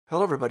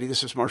Hello, everybody.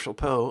 This is Marshall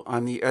Poe.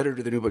 I'm the editor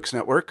of the New Books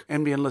Network.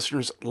 NBN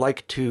listeners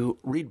like to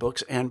read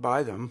books and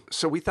buy them.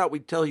 So we thought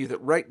we'd tell you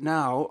that right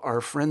now, our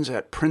friends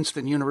at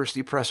Princeton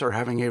University Press are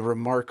having a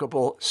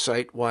remarkable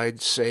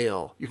site-wide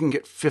sale. You can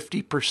get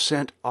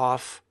 50%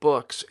 off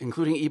books,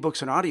 including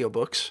ebooks and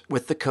audiobooks,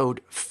 with the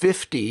code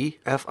 50,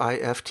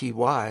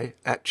 F-I-F-T-Y,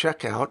 at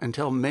checkout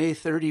until May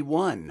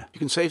 31. You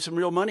can save some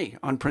real money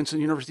on Princeton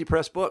University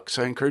Press books.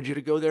 I encourage you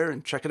to go there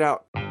and check it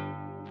out.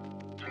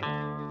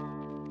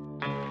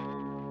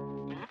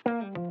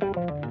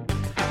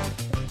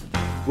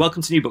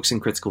 Welcome to New Books in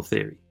Critical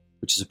Theory,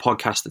 which is a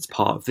podcast that's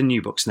part of the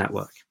New Books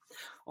Network.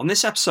 On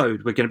this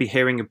episode, we're going to be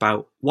hearing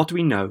about what do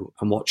we know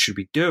and what should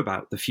we do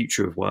about the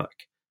future of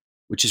work,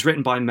 which is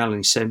written by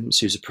Melanie Sims,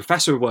 who's a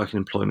professor of work and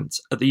employment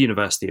at the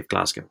University of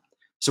Glasgow.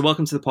 So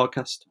welcome to the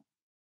podcast.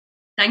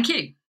 Thank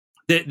you.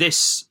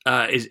 This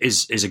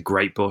is a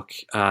great book.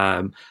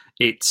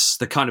 It's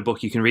the kind of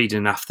book you can read in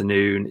an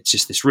afternoon. It's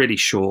just this really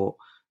short,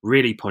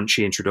 really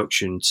punchy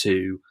introduction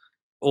to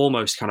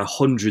almost kind of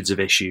hundreds of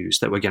issues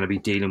that we're going to be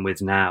dealing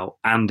with now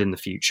and in the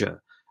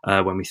future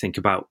when we think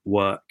about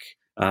work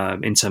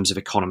in terms of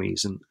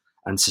economies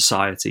and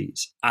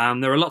societies.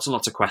 And there are lots and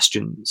lots of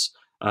questions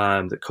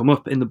that come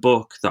up in the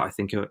book that I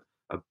think are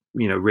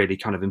really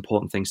kind of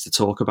important things to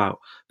talk about.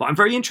 But I'm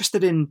very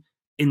interested in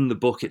the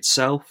book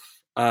itself.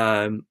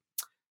 Academic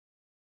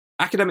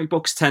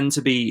books tend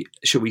to be,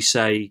 shall we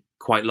say,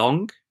 quite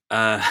long.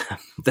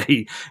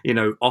 They,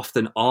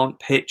 often aren't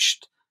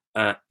pitched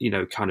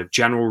kind of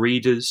general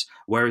readers,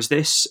 whereas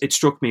this, it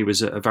struck me,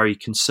 was a very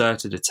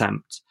concerted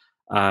attempt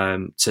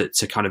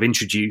to kind of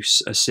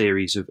introduce a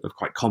series of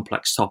quite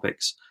complex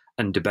topics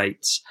and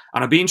debates.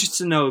 And I'd be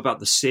interested to know about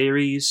the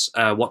series,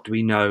 what do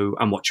we know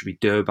and what should we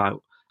do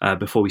about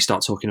before we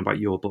start talking about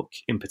your book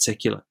in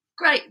particular.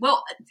 Great.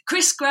 Well,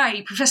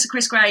 Professor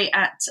Chris Gray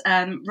at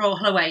Royal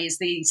Holloway is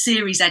the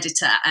series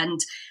editor, and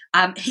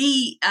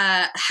he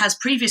has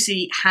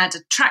previously had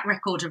a track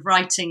record of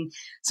writing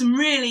some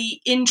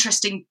really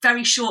interesting,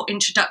 very short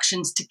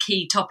introductions to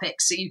key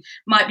topics. So you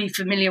might be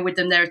familiar with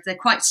them. They're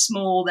quite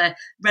small, they're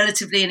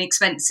relatively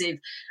inexpensive,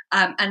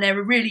 and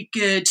they're a really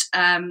good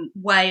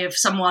way of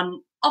someone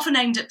often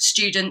aimed at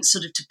students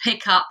sort of to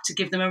pick up, to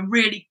give them a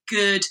really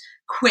good,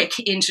 quick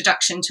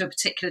introduction to a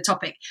particular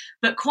topic,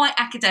 but quite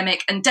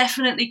academic, and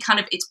definitely kind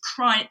of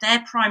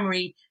their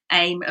primary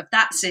aim of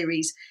that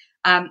series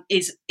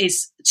is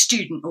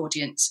student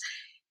audience.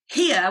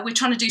 Here, we're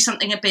trying to do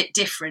something a bit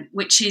different,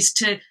 which is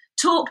to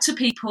talk to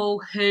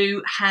people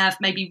who have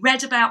maybe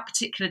read about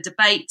particular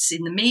debates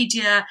in the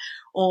media,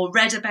 or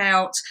read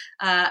about,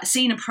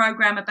 seen a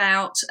program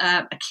about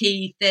a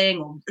key thing,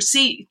 or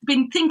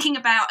been thinking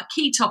about a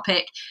key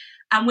topic,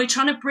 and we're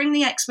trying to bring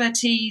the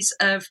expertise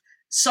of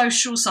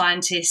social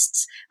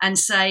scientists and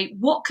say,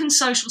 what can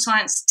social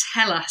science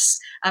tell us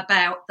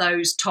about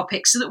those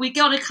topics, so that we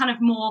got a kind of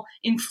more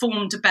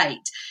informed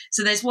debate.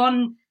 So there's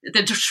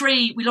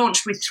we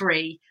launched with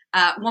three.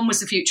 One was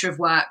the future of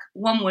work,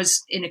 one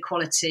was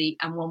inequality,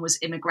 and one was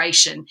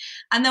immigration.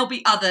 And there'll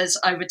be others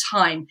over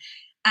time.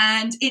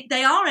 And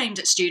they are aimed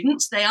at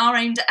students, they are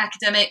aimed at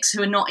academics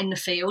who are not in the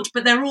field,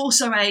 but they're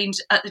also aimed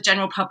at the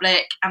general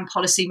public and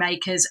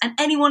policymakers and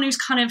anyone who's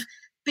kind of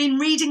been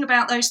reading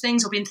about those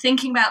things or been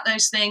thinking about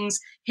those things,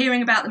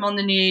 hearing about them on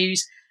the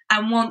news,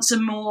 and wants a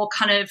more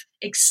kind of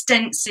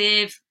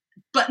extensive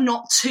but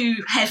not too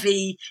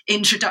heavy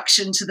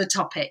introduction to the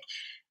topic.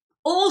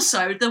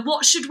 Also, the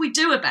what should we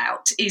do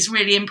about is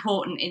really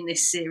important in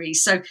this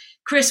series. So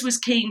Chris was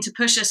keen to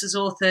push us as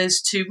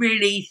authors to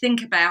really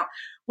think about,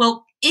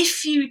 well,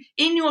 if you,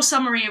 in your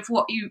summary of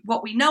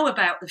what we know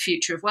about the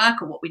future of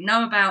work, or what we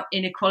know about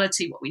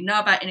inequality, what we know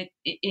about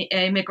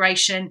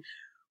immigration,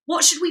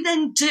 what should we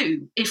then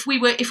do if we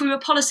were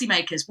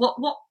policymakers?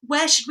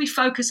 Where should we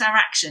focus our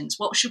actions?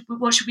 What should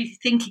we be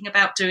thinking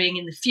about doing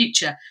in the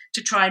future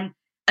to try and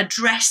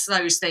address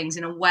those things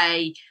in a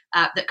way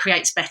that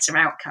creates better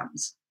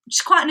outcomes? Which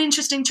is quite an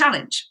interesting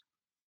challenge.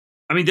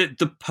 I mean,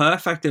 the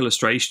perfect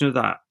illustration of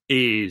that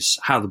is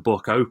how the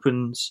book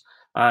opens.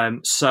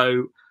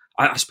 So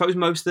I suppose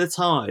most of the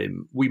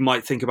time we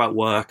might think about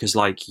work as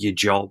like your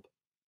job,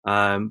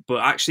 but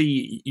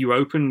actually you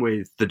open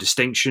with the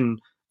distinction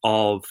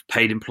of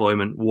paid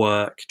employment,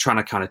 work, trying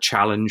to kind of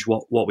challenge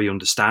what we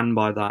understand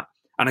by that.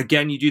 And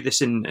again, you do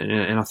this in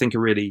I think, a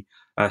really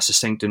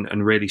succinct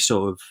and really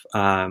sort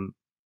of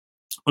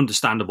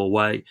understandable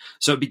way.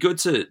 So it'd be good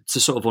to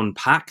sort of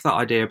unpack that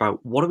idea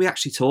about what are we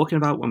actually talking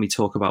about when we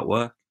talk about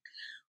work?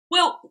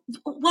 Well,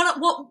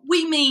 what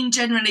we mean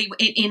generally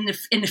in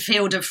the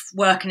field of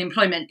work and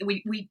employment,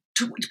 we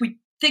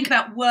think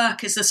about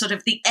work as the sort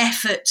of the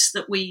efforts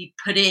that we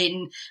put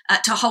in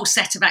to a whole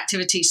set of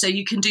activities. So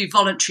you can do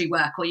voluntary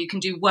work, or you can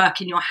do work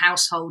in your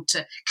household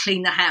to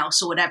clean the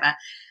house or whatever.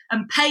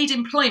 And paid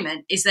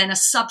employment is then a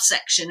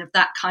subsection of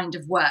that kind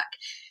of work.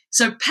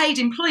 So paid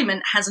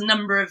employment has a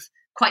number of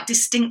quite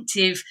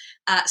distinctive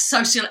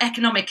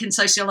socioeconomic and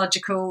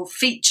sociological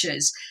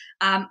features.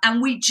 And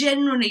we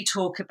generally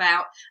talk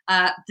about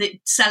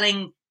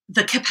selling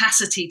the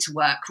capacity to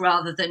work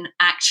rather than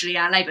actually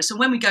our labour. So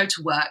when we go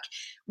to work,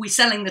 we're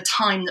selling the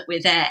time that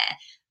we're there,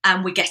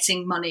 and we're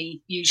getting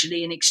money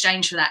usually in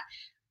exchange for that.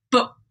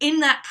 But in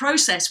that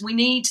process, we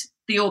need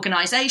the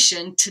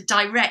organisation to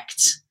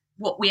direct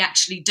what we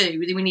actually do.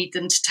 We need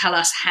them to tell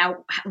us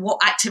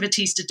what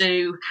activities to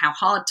do, how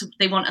hard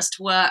they want us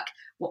to work,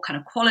 what kind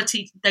of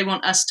quality they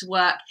want us to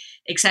work,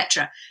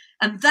 etc.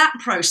 And that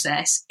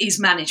process is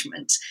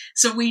management.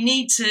 So we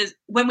need to,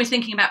 when we're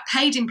thinking about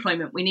paid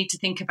employment, we need to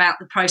think about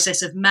the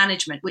process of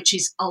management, which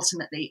is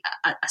ultimately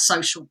a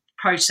social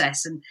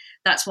process. And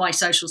that's why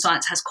social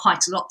science has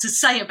quite a lot to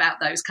say about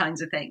those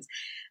kinds of things.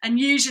 And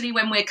usually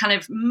when we're kind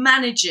of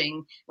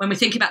managing, when we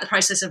think about the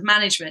process of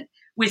management,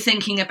 we're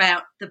thinking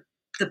about the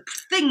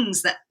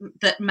things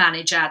that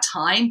manage our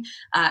time.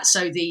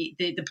 So the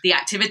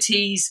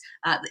activities,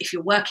 if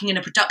you're working in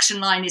a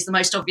production line is the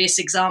most obvious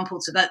example.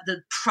 So that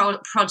the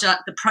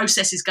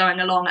process is going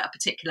along at a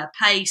particular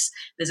pace.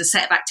 There's a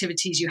set of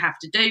activities you have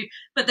to do,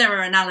 but there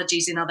are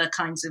analogies in other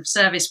kinds of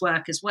service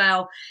work as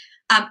well.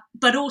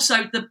 But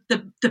also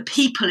the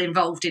people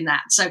involved in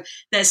that. So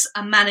there's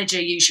a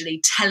manager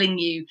usually telling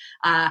you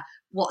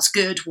what's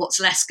good, what's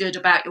less good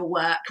about your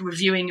work,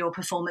 reviewing your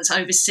performance,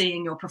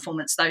 overseeing your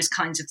performance, those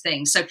kinds of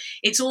things. So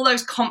it's all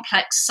those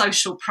complex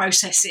social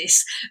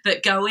processes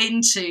that go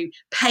into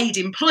paid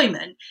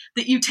employment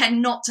that you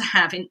tend not to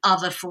have in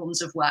other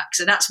forms of work.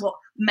 So that's what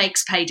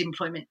makes paid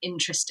employment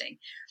interesting.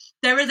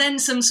 There are then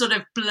some sort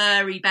of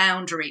blurry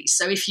boundaries.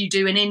 So if you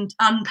do an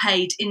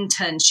unpaid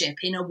internship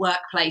in a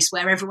workplace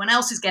where everyone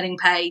else is getting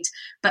paid,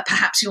 but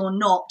perhaps you're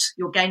not,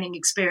 you're gaining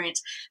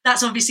experience,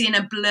 that's obviously in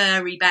a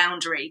blurry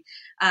boundary.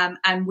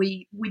 And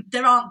we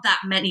there aren't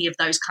that many of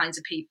those kinds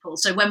of people.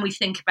 So when we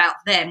think about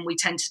them, we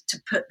tend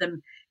to put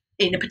them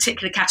in a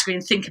particular category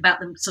and think about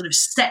them sort of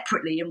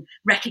separately and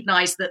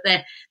recognise that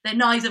they're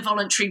neither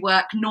voluntary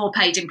work nor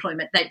paid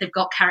employment. They've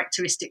got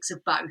characteristics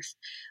of both.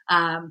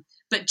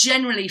 But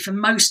generally, for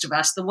most of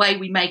us, the way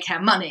we make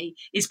our money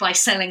is by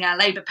selling our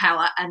labour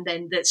power, and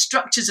then the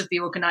structures of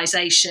the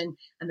organisation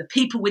and the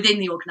people within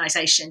the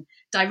organisation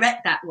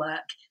direct that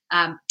work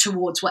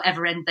towards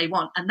whatever end they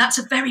want. And that's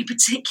a very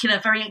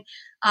particularly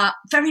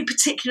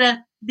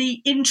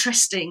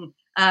interesting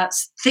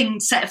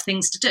set of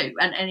things to do.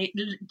 And it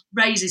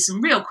raises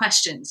some real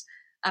questions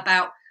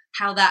about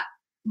how that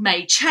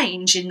may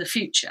change in the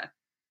future.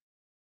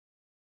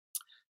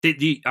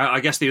 I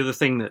guess the other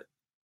thing that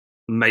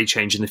may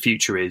change in the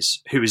future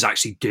is who is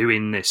actually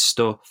doing this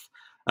stuff.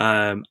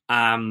 And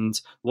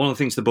one of the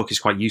things the book is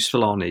quite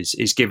useful on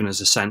is giving us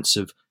a sense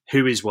of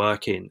who is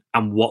working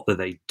and what do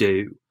they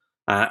do.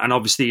 And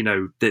obviously, you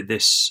know, that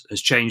this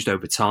has changed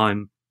over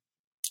time,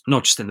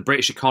 not just in the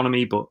British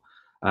economy, but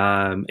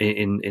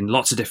in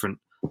lots of different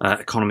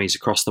economies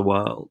across the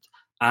world.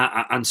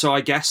 And so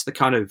I guess the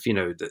kind of, you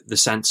know, the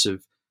sense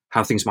of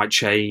how things might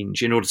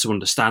change, in order to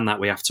understand that,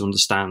 we have to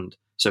understand,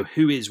 so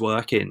who is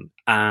working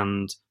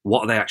and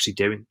what are they actually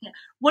doing? Yeah.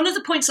 One of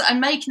the points that I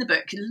make in the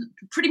book,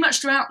 pretty much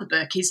throughout the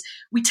book, is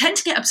we tend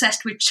to get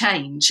obsessed with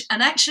change.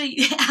 And actually,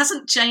 it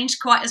hasn't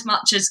changed quite as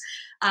much as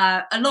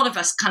a lot of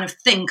us kind of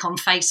think on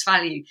face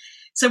value.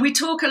 So we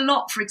talk a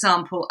lot, for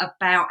example,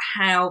 about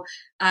how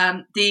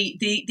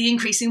the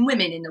increase in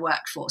women in the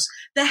workforce.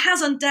 There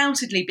has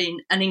undoubtedly been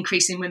an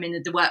increase in women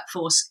in the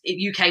workforce,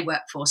 UK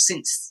workforce,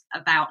 since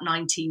about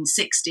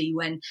 1960,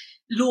 when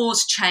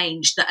laws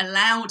changed that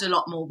allowed a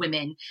lot more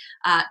women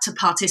to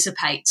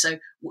participate. So,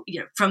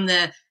 you know, from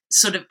the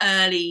sort of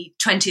early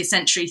 20th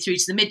century through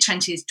to the mid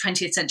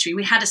 20th century,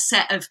 we had a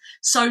set of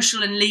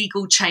social and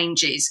legal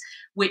changes,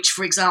 which,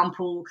 for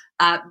example,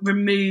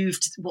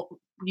 removed what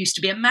used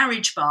to be a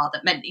marriage bar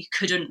that meant you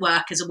couldn't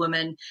work as a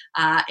woman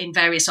in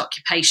various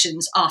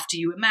occupations after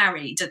you were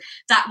married. And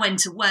that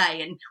went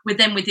away. And with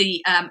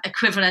the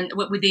equivalent,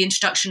 with the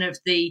introduction of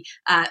the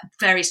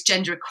various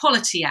Gender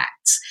Equality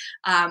Acts,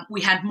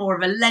 we had more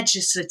of a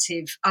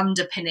legislative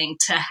underpinning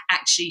to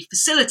actually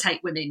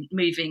facilitate women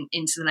moving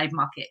into the labour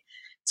market.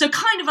 So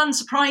kind of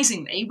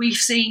unsurprisingly, we've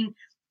seen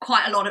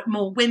quite a lot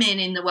more women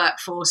in the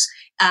workforce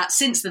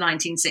since the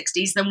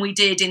 1960s than we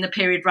did in the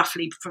period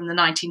roughly from the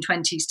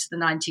 1920s to the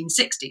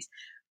 1960s.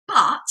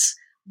 But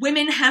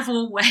women have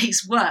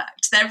always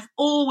worked. There have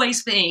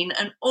always been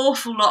an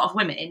awful lot of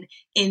women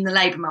in the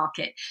labour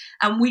market.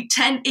 And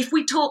if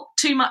we talk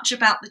too much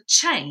about the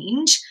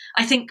change,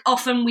 I think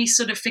often we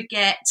sort of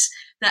forget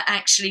that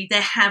actually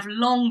there have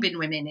long been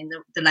women in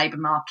the labour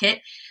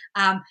market.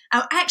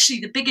 Actually,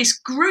 the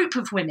biggest group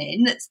of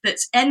women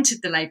that's entered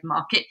the labour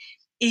market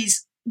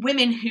is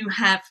women who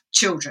have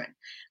children.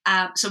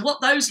 So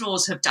what those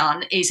laws have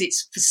done is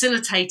it's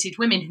facilitated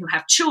women who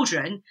have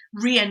children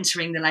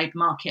re-entering the labour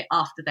market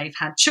after they've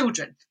had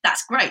children.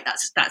 That's great.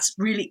 That's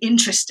really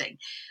interesting.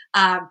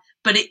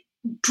 But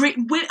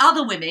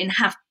other women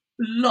have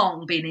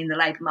long been in the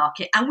labour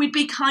market, and we'd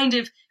be kind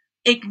of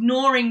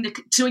ignore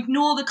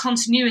the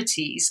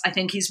continuities, I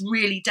think, is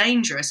really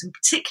dangerous. And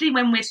particularly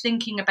when we're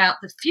thinking about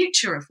the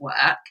future of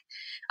work,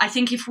 I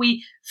think if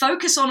we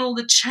focus on all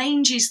the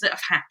changes that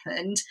have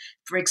happened,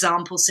 for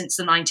example, since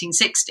the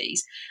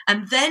 1960s,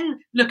 and then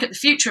look at the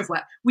future of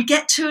work, we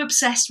get too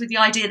obsessed with the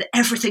idea that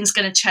everything's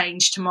going to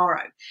change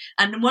tomorrow.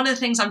 And one of the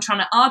things I'm trying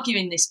to argue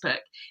in this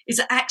book is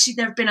that actually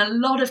there have been a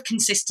lot of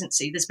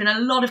consistency. There's been a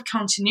lot of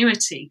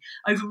continuity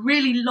over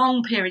really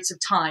long periods of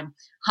time,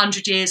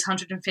 100 years,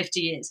 150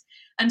 years.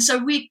 And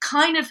so we're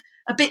kind of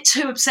a bit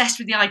too obsessed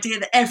with the idea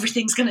that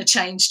everything's going to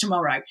change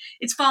tomorrow.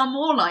 It's far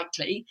more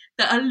likely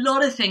that a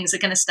lot of things are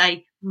going to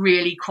stay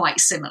really quite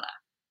similar,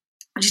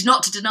 which is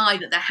not to deny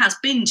that there has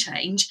been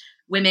change.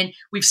 Women,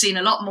 we've seen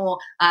a lot more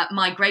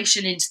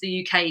migration into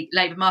the UK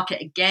labour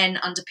market, again,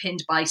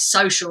 underpinned by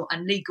social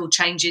and legal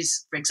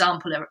changes, for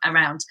example,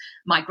 around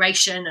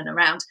migration and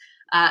around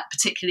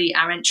particularly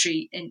our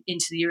entry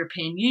into the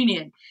European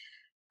Union.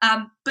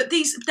 But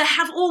there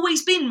have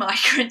always been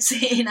migrants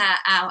in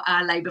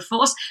our labour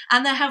force,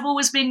 and there have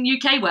always been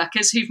UK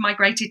workers who've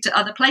migrated to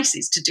other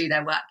places to do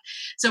their work.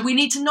 So we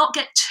need to not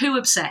get too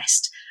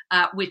obsessed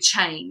with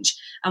change.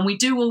 And we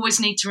do always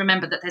need to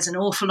remember that there's an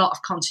awful lot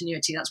of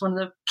continuity. That's one of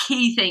the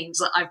key themes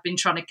that I've been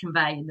trying to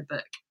convey in the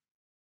book.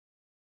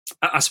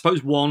 I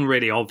suppose one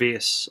really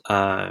obvious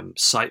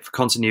site for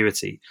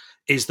continuity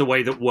is the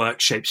way that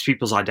work shapes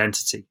people's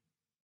identity.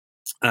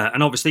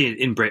 And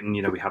obviously in Britain,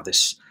 we have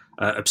this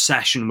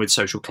obsession with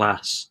social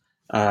class,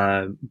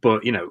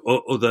 but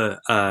other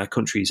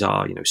countries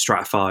are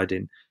stratified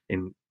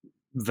in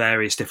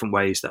various different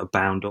ways that are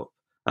bound up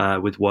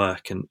with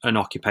work and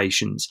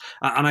occupations.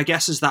 And I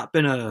guess has that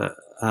been a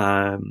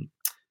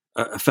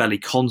fairly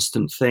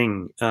constant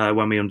thing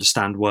when we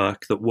understand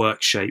work, that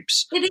work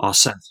shapes our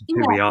sense of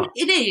who we are?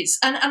 It is,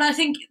 and I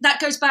think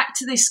that goes back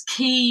to this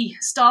key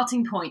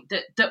starting point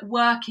that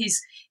work is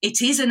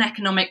an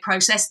economic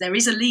process. There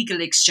is a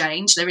legal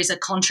exchange, there is a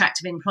contract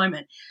of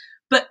employment.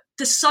 But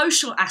the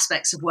social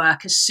aspects of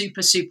work are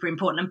super, super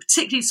important, and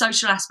particularly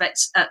social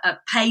aspects of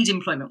paid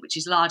employment, which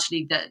is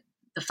largely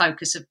the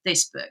focus of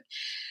this book.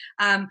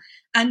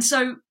 And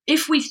so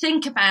if we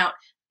think about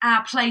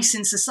our place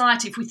in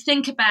society, if we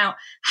think about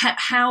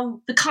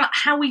how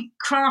we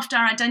craft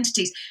our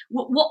identities,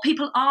 what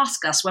people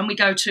ask us when we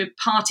go to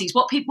parties,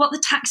 what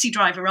the taxi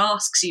driver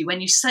asks you when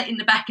you sit in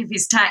the back of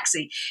his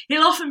taxi,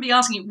 he'll often be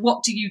asking you,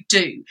 what do you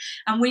do?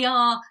 And we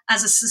are,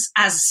 as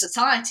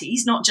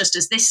societies, not just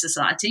as this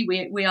society,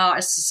 we are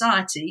as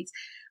societies,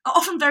 are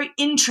often very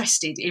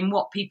interested in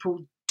what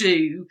people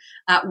do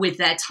with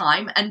their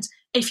time. And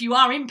if you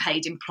are in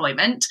paid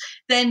employment,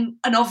 then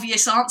an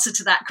obvious answer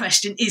to that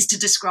question is to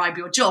describe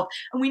your job.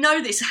 And we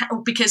know this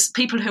because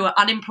people who are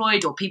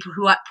unemployed or people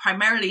who are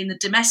primarily in the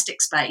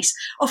domestic space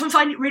often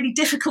find it really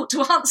difficult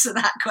to answer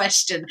that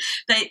question.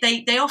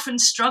 They often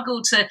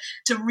struggle to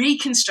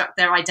reconstruct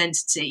their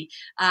identity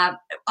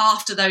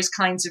after those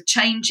kinds of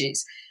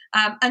changes.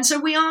 And so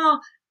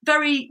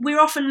we're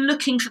often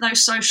looking for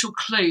those social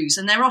clues,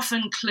 and they're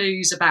often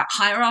clues about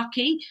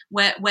hierarchy.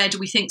 Where do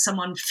we think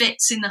someone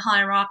fits in the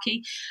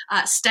hierarchy?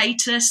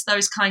 Status,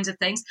 those kinds of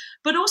things,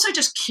 but also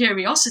just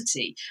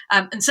curiosity.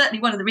 And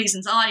certainly one of the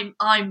reasons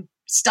I'm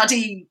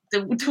studying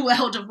the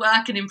world of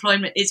work and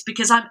employment is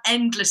because I'm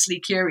endlessly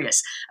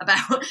curious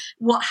about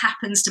what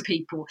happens to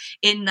people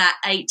in that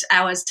 8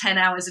 hours, 10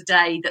 hours a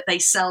day that they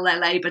sell their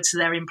labour to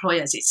their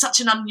employers. It's such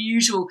an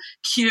unusual,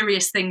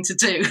 curious thing to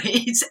do.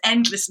 It's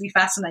endlessly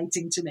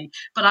fascinating to me,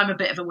 but I'm a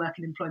bit of a work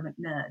and employment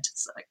nerd.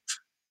 So,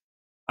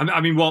 I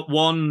mean, what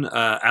one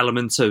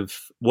element of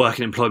work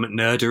and employment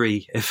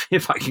nerdery,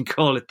 if I can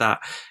call it that,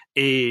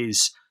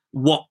 is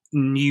what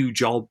new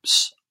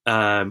jobs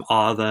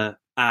are there,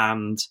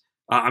 and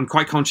I'm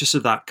quite conscious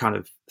of that kind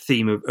of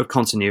theme of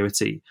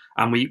continuity.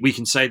 And we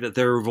can say that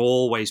there have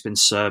always been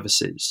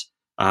services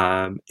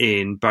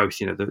in both,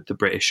 the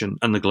British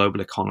and the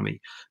global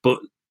economy. But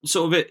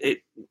sort of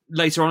it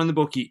later on in the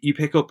book, you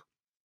pick up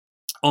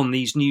on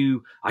these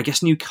new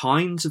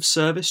kinds of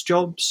service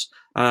jobs,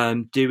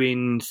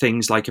 doing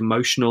things like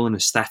emotional and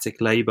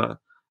aesthetic labour.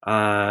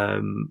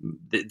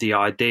 The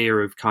idea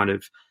of kind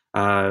of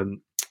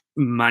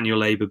manual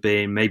labor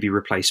being maybe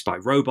replaced by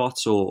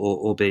robots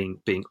or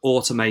being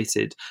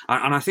automated,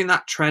 and I think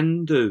that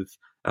trend of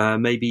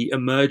maybe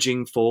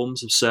emerging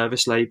forms of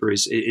service labor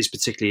is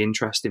particularly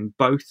interesting,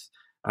 both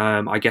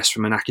I guess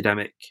from an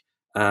academic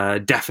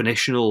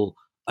definitional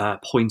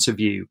point of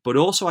view, but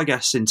also I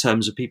guess in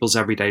terms of people's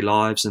everyday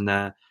lives and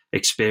their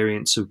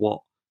experience of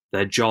what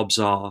their jobs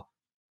are,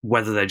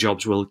 whether their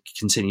jobs will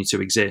continue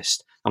to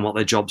exist, and what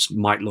their jobs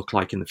might look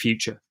like in the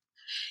future.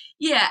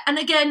 Yeah, and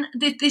again,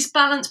 this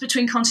balance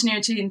between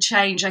continuity and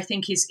change, I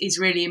think, is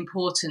really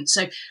important.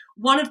 So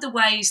one of the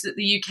ways that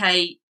the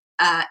UK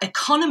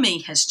economy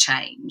has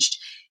changed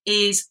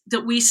is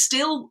that we're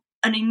still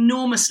an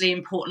enormously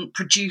important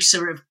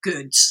producer of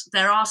goods.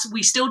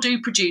 We still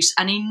do produce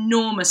an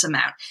enormous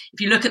amount.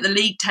 If you look at the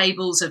league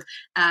tables of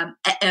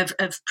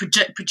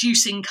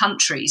producing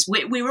countries,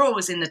 we're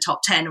always in the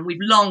top 10, and we've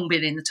long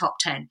been in the top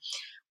 10.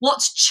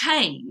 What's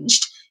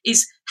changed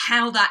is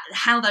how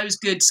those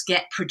goods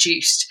get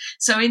produced.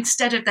 So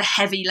instead of the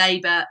heavy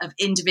labour of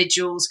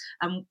individuals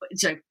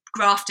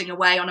grafting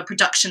away on a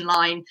production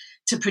line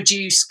to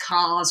produce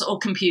cars or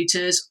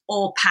computers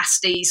or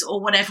pasties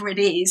or whatever it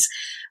is.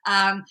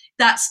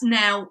 That's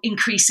now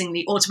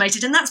increasingly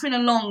automated. And that's been a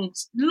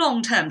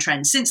long-term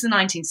trend since the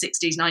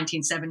 1960s,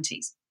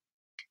 1970s.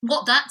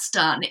 What that's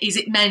done is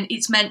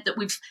it's meant that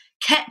we've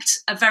kept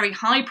a very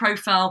high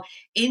profile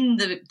in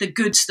the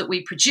goods that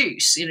we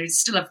produce. It's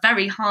still a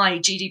very high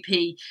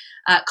GDP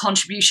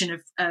contribution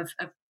of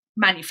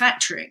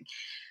manufacturing,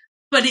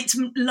 but it's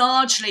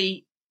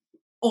largely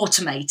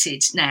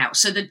automated now.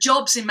 So the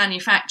jobs in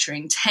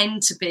manufacturing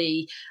tend to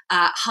be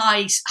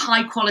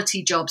high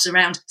quality jobs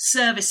around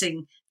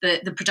servicing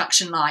the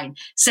production line,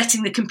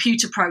 setting the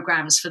computer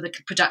programs for the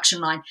production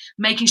line,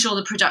 making sure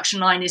the production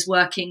line is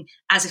working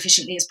as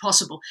efficiently as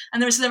possible.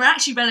 And there are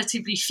actually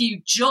relatively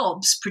few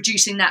jobs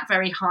producing that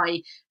very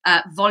high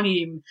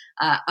volume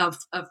of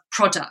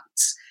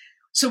products.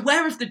 So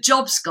where have the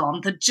jobs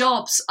gone? The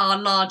jobs are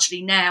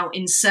largely now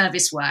in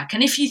service work.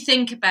 And if you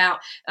think about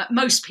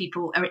most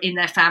people are in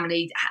their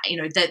family,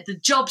 the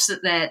jobs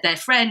that their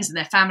friends and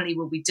their family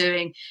will be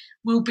doing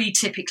will be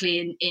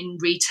typically in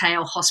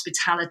retail,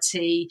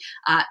 hospitality,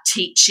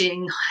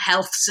 teaching,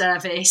 health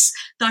service,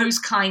 those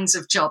kinds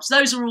of jobs.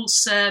 Those are all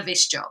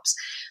service jobs.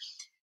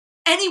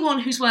 Anyone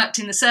who's worked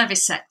in the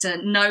service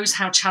sector knows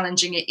how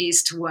challenging it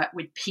is to work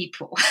with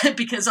people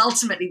because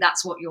ultimately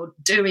that's what you're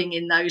doing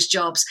in those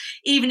jobs.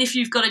 Even if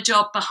you've got a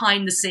job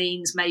behind the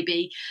scenes,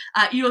 maybe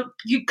your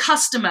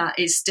customer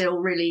is still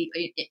really,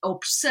 or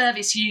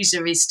service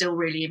user is still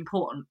really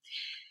important.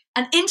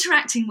 And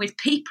interacting with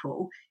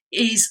people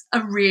is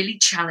a really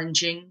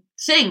challenging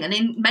thing. And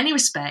in many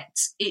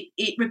respects,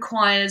 it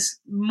requires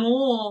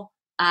more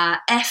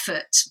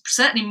effort,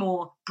 certainly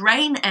more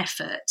brain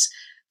effort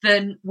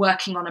than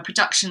working on a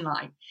production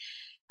line.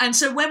 And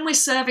so when we're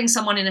serving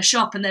someone in a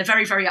shop and they're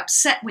very, very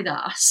upset with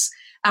us,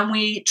 and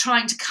we're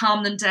trying to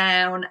calm them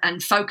down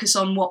and focus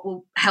on what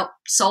will help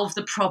solve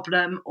the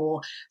problem or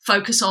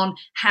focus on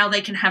how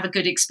they can have a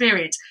good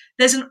experience,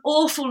 there's an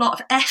awful lot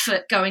of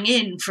effort going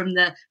in from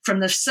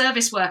the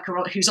service worker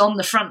who's on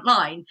the front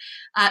line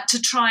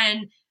to try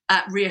and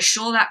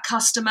reassure that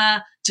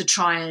customer, to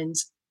try and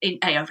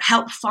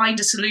help find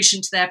a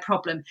solution to their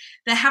problem.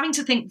 They're having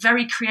to think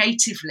very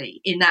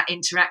creatively in that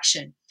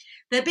interaction.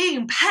 They're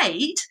being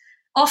paid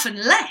often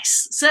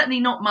less, certainly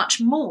not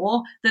much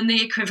more than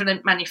the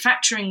equivalent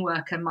manufacturing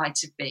worker might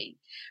have been.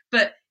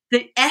 But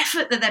the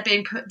effort that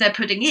they're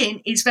putting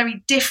in is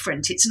very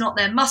different. It's not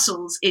their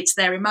muscles, it's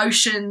their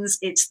emotions,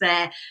 it's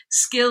their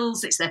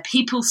skills, it's their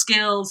people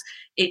skills,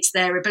 it's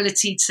their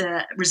ability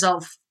to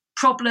resolve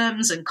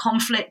problems and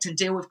conflict and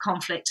deal with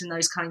conflict and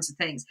those kinds of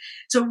things.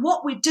 So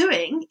what we're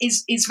doing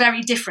is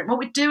very different. What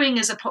we're doing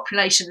as a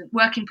population,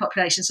 working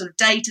population, sort of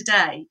day to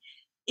day,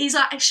 is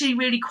actually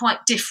really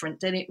quite different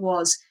than it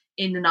was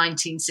in the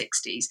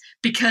 1960s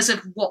because of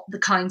what the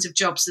kinds of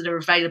jobs that are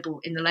available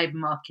in the labour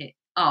market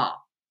are.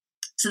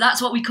 So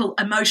that's what we call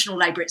emotional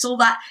labour. It's all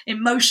that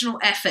emotional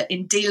effort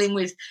in dealing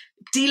with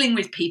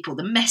people,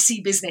 the messy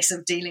business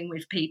of dealing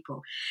with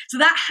people. So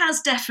that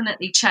has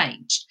definitely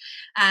changed.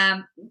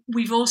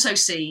 We've also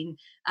seen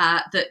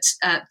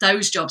that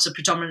those jobs are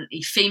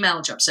predominantly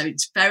female jobs. So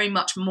it's very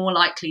much more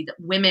likely that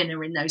women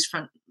are in those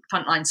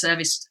frontline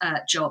service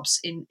jobs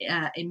in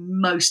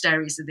most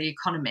areas of the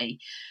economy.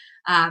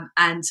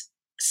 And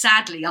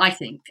sadly, I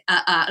think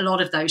a lot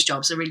of those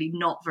jobs are really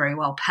not very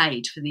well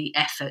paid for the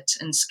effort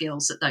and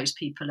skills that those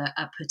people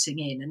are putting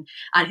in. And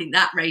I think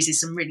that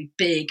raises some really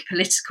big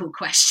political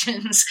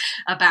questions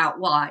about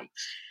why.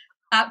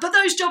 But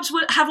those jobs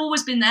have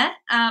always been there.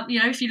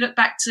 If you look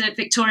back to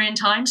Victorian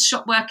times,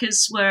 shop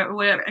workers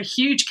were a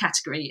huge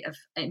category of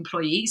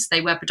employees.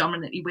 They were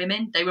predominantly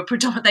women. They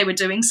were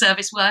doing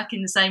service work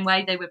in the same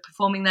way. They were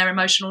performing their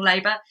emotional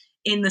labour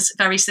in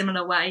very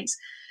similar ways.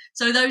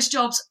 So those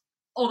jobs,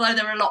 although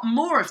there are a lot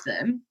more of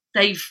them,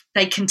 they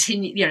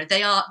continue.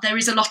 There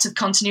is a lot of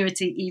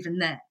continuity even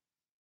there.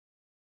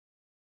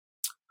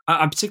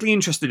 I'm particularly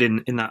interested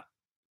in that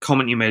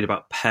comment you made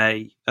about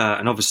pay,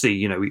 and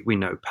obviously, we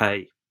know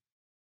pay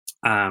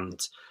and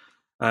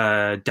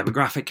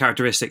demographic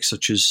characteristics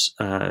such as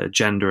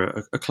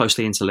gender are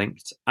closely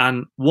interlinked.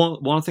 And one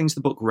of the things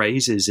the book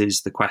raises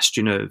is the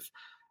question of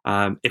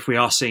if we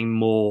are seeing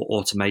more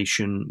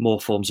automation,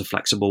 more forms of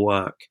flexible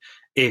work,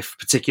 if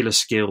particular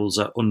skills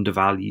are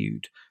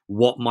undervalued,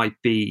 what might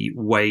be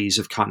ways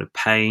of kind of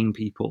paying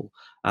people.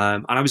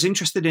 And I was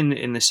interested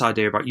in this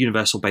idea about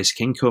universal basic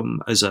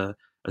income as a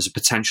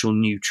potential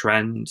new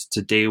trend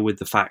to deal with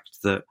the fact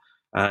that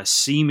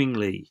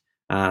seemingly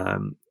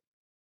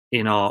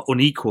in our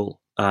unequal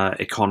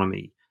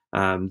economy,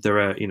 there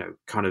are,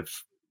 kind of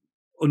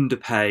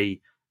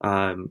underpay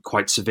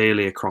quite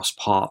severely across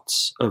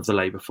parts of the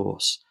labour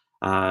force.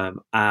 And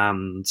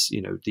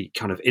the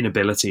kind of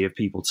inability of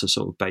people to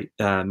sort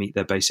of meet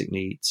their basic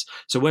needs.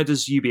 So where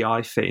does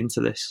UBI fit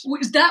into this?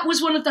 That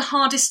was one of the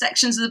hardest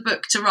sections of the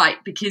book to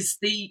write, because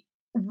the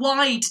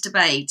wide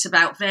debate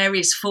about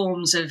various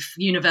forms of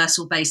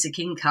universal basic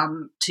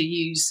income, to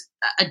use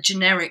a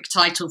generic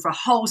title for a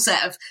whole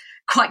set of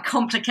quite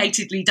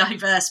complicatedly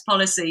diverse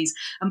policies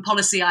and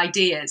policy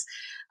ideas,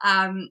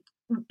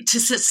 to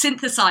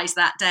synthesize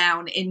that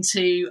down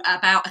into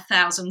about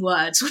 1,000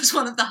 words was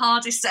one of the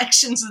hardest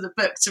sections of the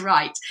book to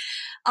write.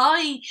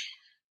 I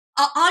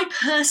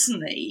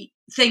personally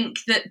think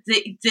that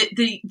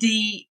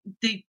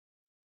the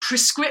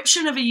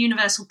prescription of a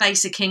universal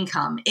basic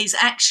income is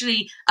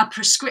actually a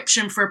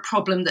prescription for a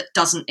problem that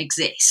doesn't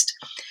exist.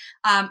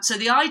 So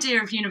the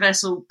idea of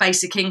universal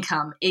basic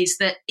income is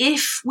that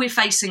if we're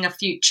facing a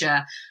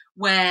future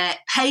where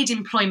paid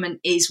employment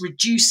is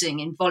reducing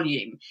in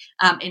volume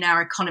in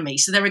our economy,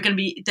 so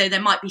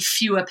there might be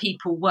fewer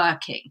people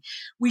working,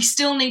 we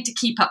still need to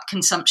keep up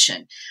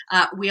consumption.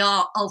 We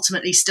are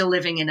ultimately still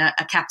living in a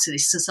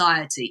capitalist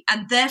society,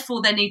 and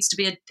therefore there needs to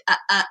be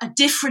a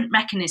different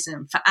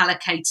mechanism for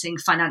allocating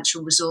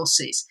financial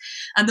resources.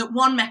 And that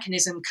one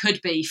mechanism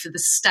could be for the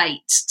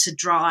state to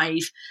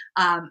drive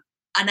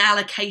an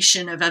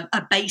allocation of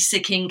a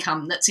basic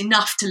income that's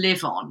enough to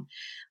live on,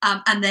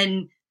 and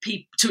then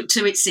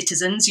to its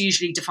citizens,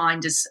 usually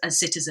defined as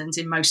citizens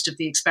in most of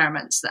the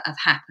experiments that have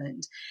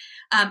happened.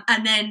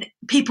 And then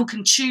people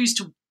can choose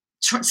to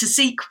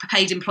seek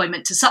paid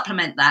employment to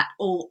supplement that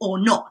or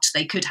not.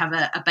 They could have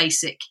a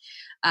basic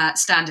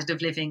standard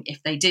of living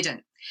if they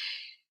didn't.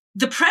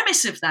 The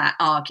premise of that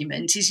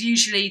argument is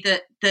usually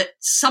that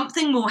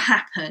something will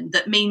happen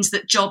that means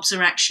that jobs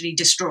are actually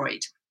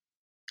destroyed,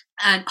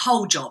 and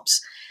whole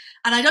jobs.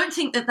 And I don't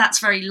think that that's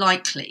very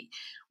likely.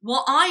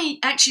 What I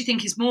actually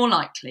think is more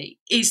likely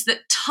is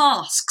that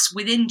tasks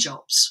within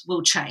jobs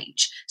will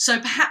change. So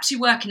perhaps you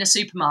work in a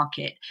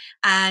supermarket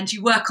and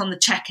you work on the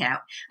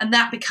checkout, and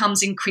that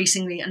becomes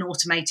increasingly an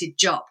automated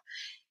job.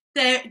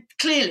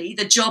 Clearly,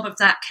 the job of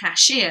that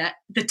cashier,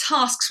 the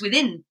tasks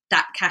within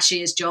that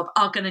cashier's job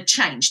are going to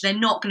change. There's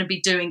not going to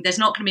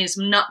be as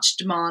much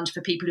demand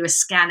for people who are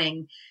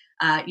scanning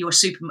your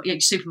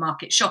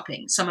supermarket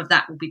shopping. Some of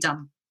that will be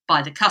done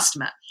by the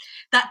customer.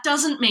 That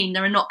doesn't mean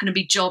there are not going to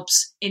be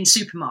jobs in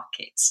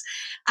supermarkets.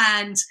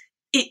 And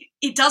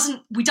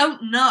we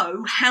don't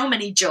know how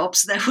many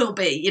jobs there will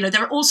be.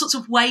 There are all sorts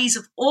of ways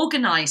of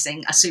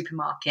organizing a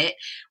supermarket,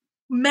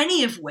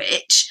 many of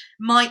which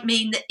might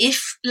mean that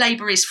if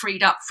labor is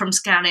freed up from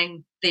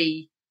scanning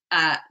the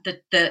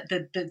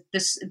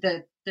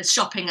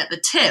shopping at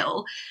the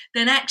till,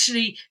 then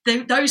actually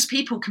those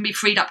people can be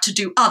freed up to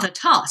do other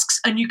tasks,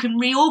 and you can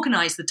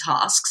reorganize the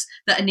tasks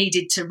that are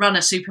needed to run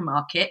a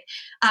supermarket,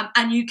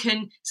 and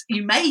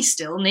you may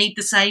still need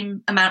the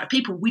same amount of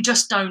people. We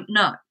just don't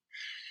know.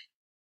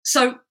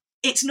 So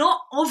it's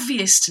not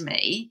obvious to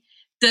me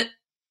that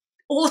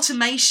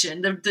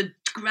automation, the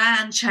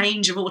grand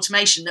change of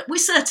automation that we're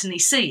certainly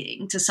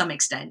seeing to some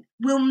extent,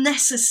 will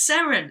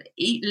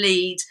necessarily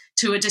lead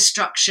to a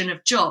destruction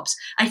of jobs.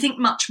 I think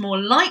much more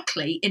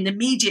likely in the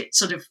immediate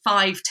sort of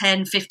 5,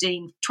 10,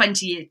 15,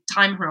 20-year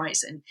time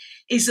horizon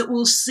is that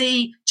we'll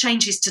see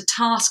changes to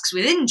tasks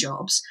within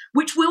jobs,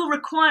 which will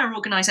require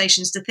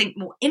organisations to think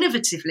more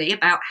innovatively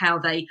about how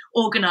they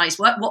organise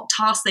work, what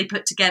tasks they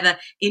put together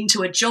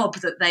into a job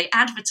that they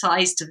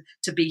advertise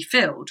to be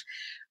filled.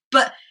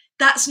 But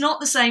that's not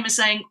the same as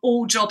saying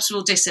all jobs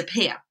will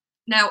disappear.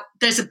 Now,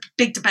 there's a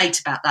big debate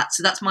about that.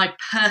 So that's my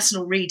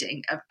personal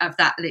reading of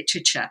that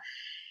literature.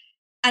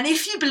 And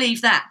if you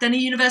believe that, then a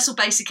universal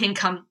basic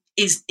income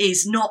is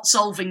not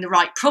solving the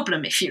right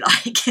problem, if you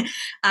like.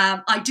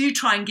 I do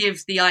try and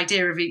give the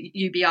idea of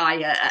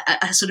UBI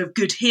a sort of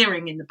good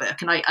hearing in the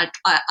book, and I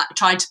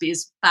try to be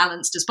as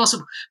balanced as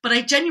possible. But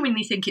I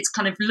genuinely think it's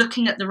kind of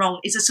looking at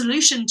it's a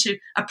solution to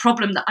a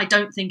problem that I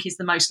don't think is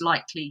the most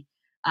likely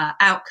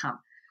outcome.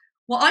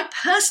 What I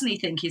personally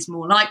think is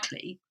more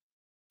likely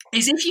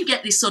is if you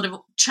get this sort of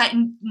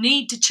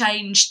need to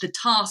change the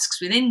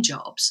tasks within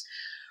jobs.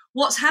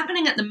 What's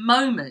happening at the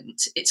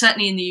moment,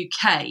 certainly in the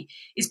UK,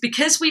 is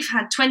because we've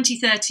had 20,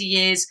 30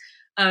 years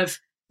of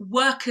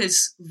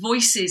workers'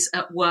 voices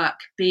at work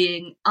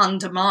being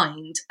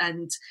undermined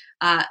and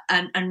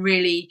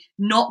really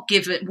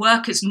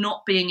workers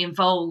not being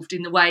involved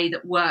in the way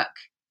that work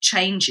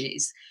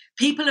changes.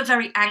 People are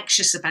very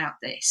anxious about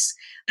this,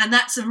 and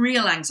that's a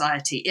real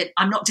anxiety.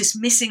 I'm not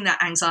dismissing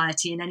that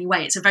anxiety in any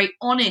way. It's a very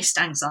honest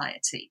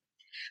anxiety.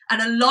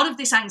 And a lot of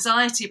this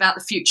anxiety about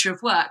the future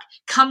of work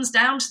comes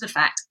down to the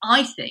fact,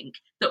 I think,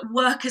 that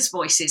workers'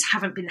 voices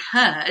haven't been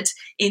heard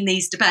in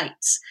these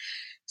debates.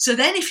 So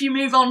then if you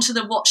move on to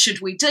the what should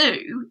we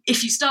do,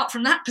 if you start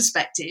from that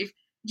perspective,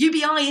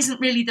 UBI isn't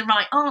really the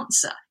right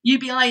answer.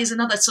 UBI is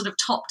another sort of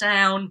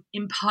top-down,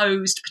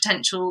 imposed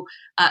potential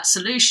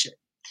solution.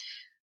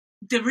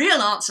 The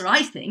real answer,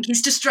 I think,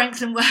 is to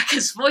strengthen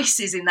workers'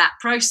 voices in that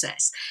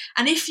process.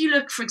 And if you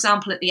look, for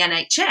example, at the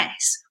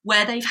NHS,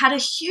 where they've had a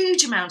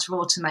huge amount of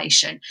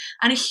automation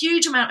and a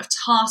huge amount of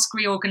task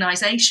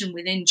reorganisation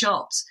within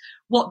jobs,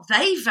 what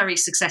they've very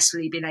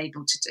successfully been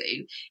able to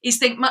do is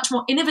think much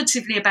more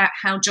innovatively about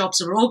how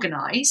jobs are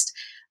organised,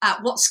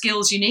 what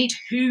skills you need,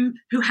 who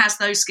has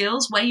those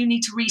skills, where you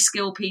need to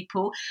reskill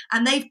people.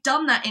 And they've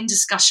done that in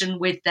discussion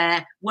with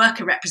their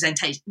worker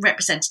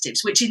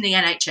representatives, which in the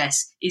NHS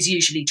is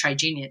usually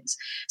trade unions.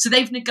 So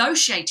they've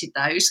negotiated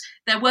those.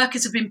 Their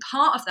workers have been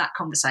part of that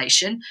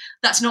conversation.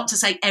 That's not to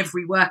say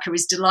every worker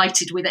is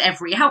delighted with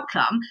every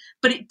outcome,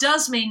 but it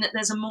does mean that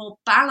there's a more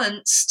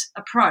balanced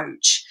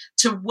approach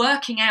to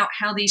working out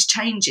how these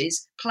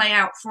changes play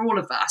out for all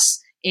of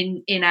us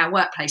in our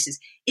workplaces.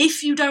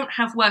 If you don't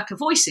have worker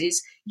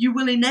voices, you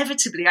will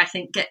inevitably, I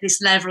think, get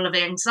this level of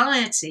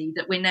anxiety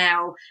that we're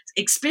now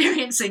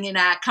experiencing in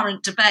our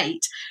current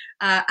debate.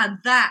 And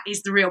that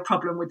is the real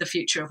problem with the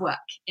future of work,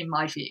 in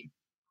my view.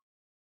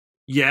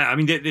 Yeah, I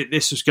mean,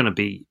 this was going to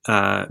be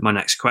my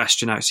next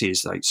question. Actually,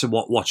 is like, so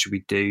what should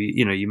we do?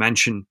 You know, you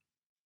mentioned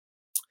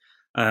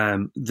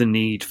the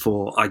need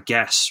for, I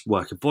guess,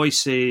 worker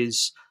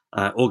voices,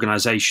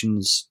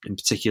 organisations, in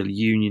particular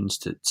unions,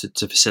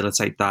 to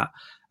facilitate that.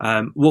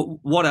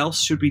 What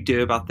else should we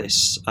do about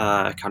this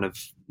kind of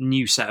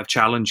new set of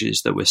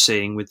challenges that we're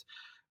seeing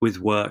with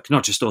work,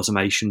 not just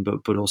automation,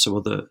 but also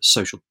other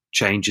social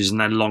changes and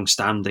then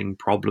long-standing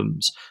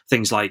problems,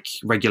 things like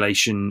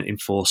regulation,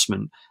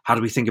 enforcement? How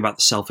do we think about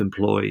the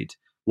self-employed?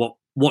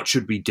 What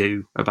should we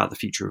do about the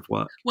future of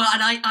work? Well,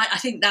 and I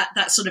think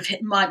that sort of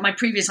my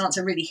previous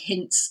answer really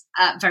hints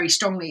very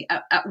strongly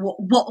at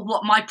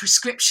what my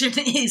prescription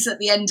is at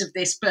the end of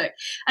this book.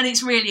 And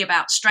it's really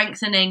about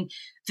strengthening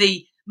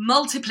the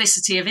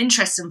multiplicity of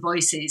interests and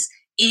voices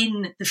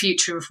in the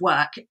future of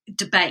work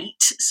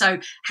debate. So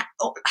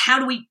how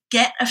do we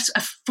get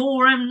a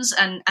forums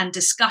and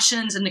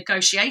discussions and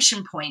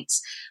negotiation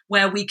points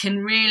where we can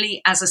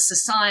really, as a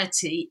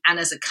society and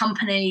as a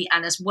company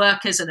and as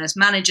workers and as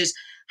managers,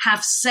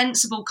 have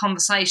sensible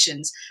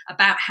conversations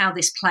about how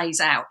this plays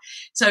out?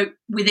 So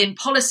within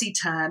policy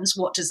terms,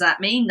 what does that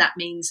mean? That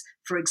means,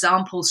 for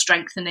example,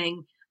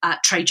 strengthening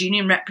trade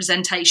union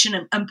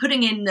representation and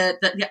putting in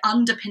the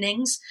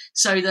underpinnings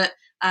so that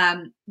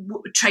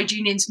trade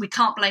unions, we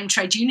can't blame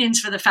trade unions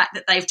for the fact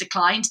that they've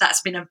declined.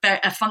 That's been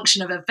a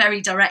function of a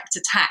very direct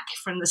attack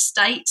from the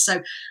state.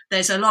 So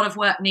there's a lot of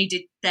work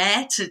needed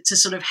there to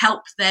sort of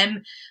help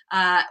them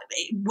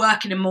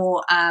work in a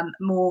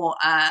more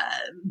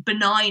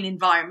benign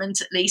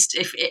environment, at least,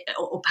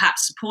 or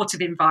perhaps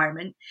supportive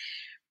environment.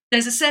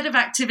 There's a set of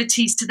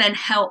activities to then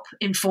help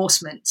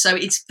enforcement. So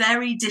it's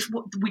very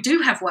difficult. We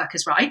do have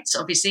workers' rights,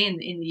 obviously, in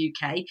the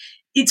UK.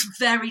 It's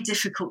very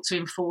difficult to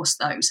enforce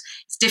those.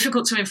 It's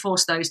difficult to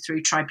enforce those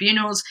through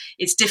tribunals.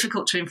 It's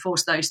difficult to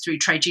enforce those through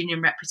trade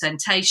union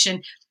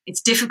representation.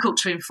 It's difficult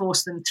to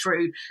enforce them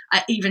through,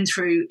 even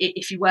through,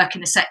 if you work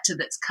in a sector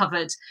that's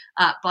covered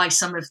by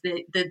some of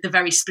the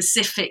very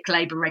specific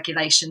labour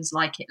regulations,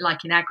 like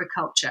in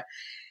agriculture.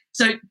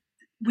 So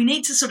we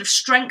need to sort of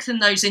strengthen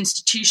those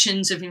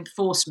institutions of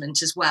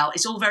enforcement as well.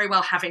 It's all very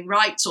well having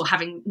rights or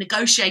having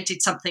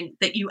negotiated something,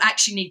 that you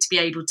actually need to be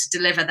able to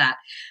deliver that.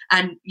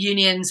 And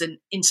unions and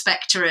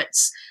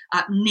inspectorates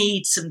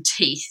need some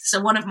teeth. So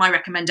one of my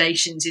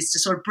recommendations is to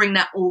sort of bring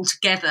that all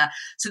together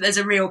so there's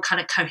a real kind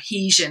of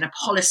cohesion, a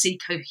policy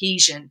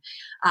cohesion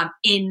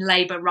in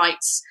labour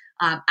rights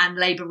and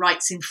labour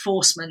rights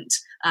enforcement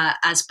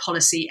as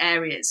policy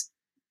areas.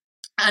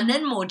 And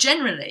then more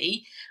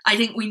generally, I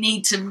think we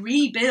need to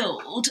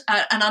rebuild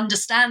an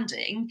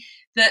understanding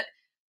that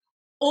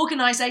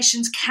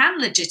organisations can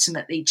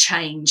legitimately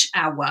change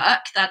our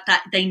work,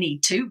 that they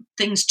need to.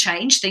 Things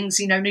change,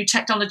 new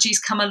technologies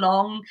come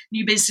along,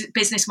 new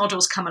business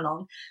models come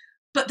along,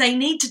 but they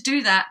need to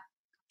do that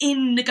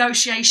in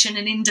negotiation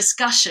and in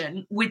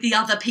discussion with the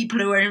other people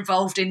who are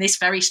involved in this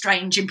very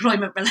strange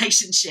employment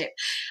relationship.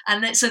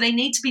 And so they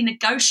need to be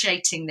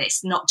negotiating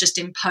this, not just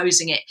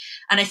imposing it.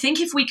 And I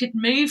think if we could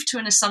move to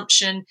an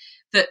assumption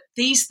that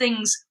these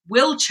things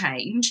will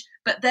change,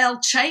 but they'll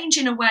change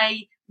in a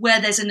way where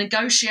there's a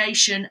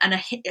negotiation and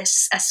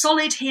a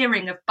solid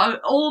hearing of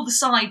all the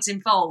sides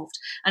involved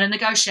and a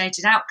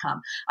negotiated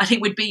outcome, I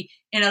think we'd be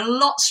in a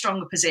lot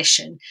stronger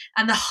position.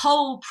 And the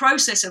whole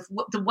process of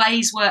what the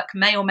ways work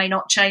may or may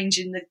not change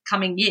in the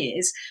coming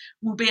years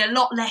will be a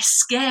lot less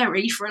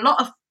scary for a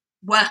lot of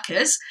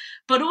workers,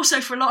 but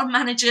also for a lot of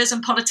managers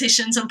and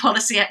politicians and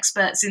policy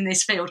experts in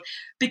this field,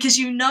 because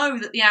you know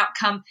that the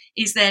outcome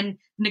is then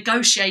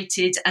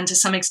negotiated and to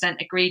some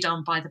extent agreed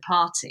on by the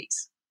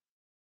parties.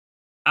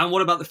 And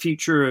what about the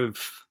future of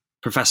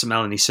Professor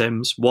Melanie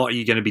Sims? What are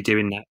you going to be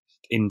doing next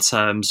in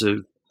terms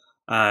of,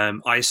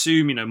 I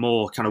assume,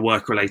 more kind of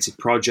work-related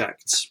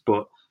projects,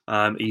 but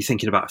are you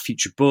thinking about a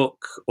future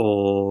book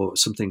or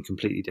something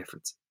completely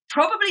different?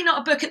 Probably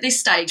not a book at this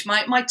stage.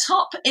 My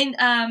top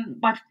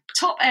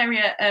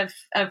area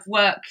of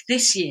work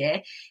this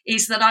year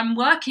is that I've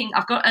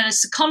got a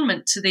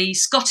secondment to the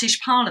Scottish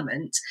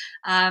Parliament,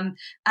 and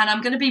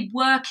I'm going to be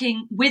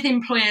working with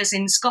employers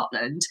in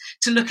Scotland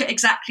to look at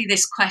exactly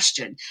this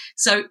question.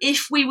 So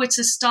if we were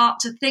to start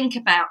to think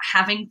about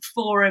having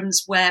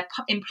forums where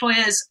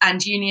employers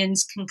and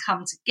unions can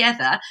come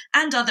together,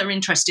 and other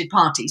interested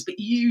parties, but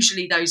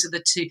usually those are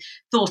the two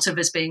thought of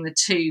as being the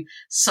two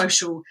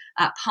social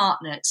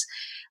partners,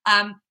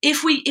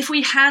 If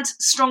we had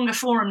stronger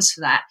forums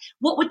for that,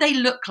 what would they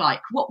look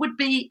like? What would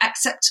be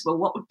acceptable?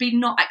 What would be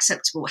not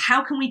acceptable?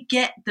 How can we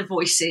get the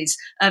voices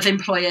of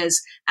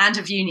employers and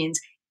of unions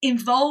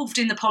involved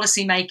in the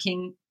policy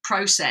making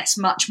process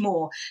much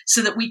more,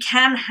 so that we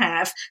can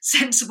have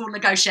sensible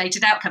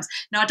negotiated outcomes?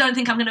 Now, I don't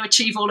think I'm going to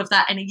achieve all of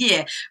that in a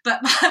year,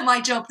 but my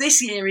job this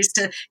year is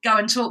to go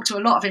and talk to a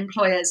lot of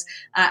employers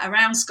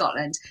around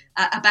Scotland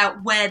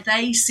about where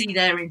they see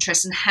their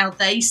interests and how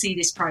they see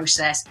this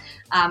process,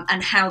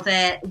 and how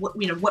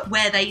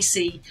where they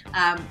see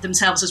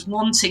themselves as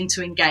wanting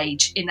to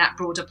engage in that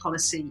broader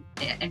policy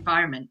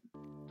environment.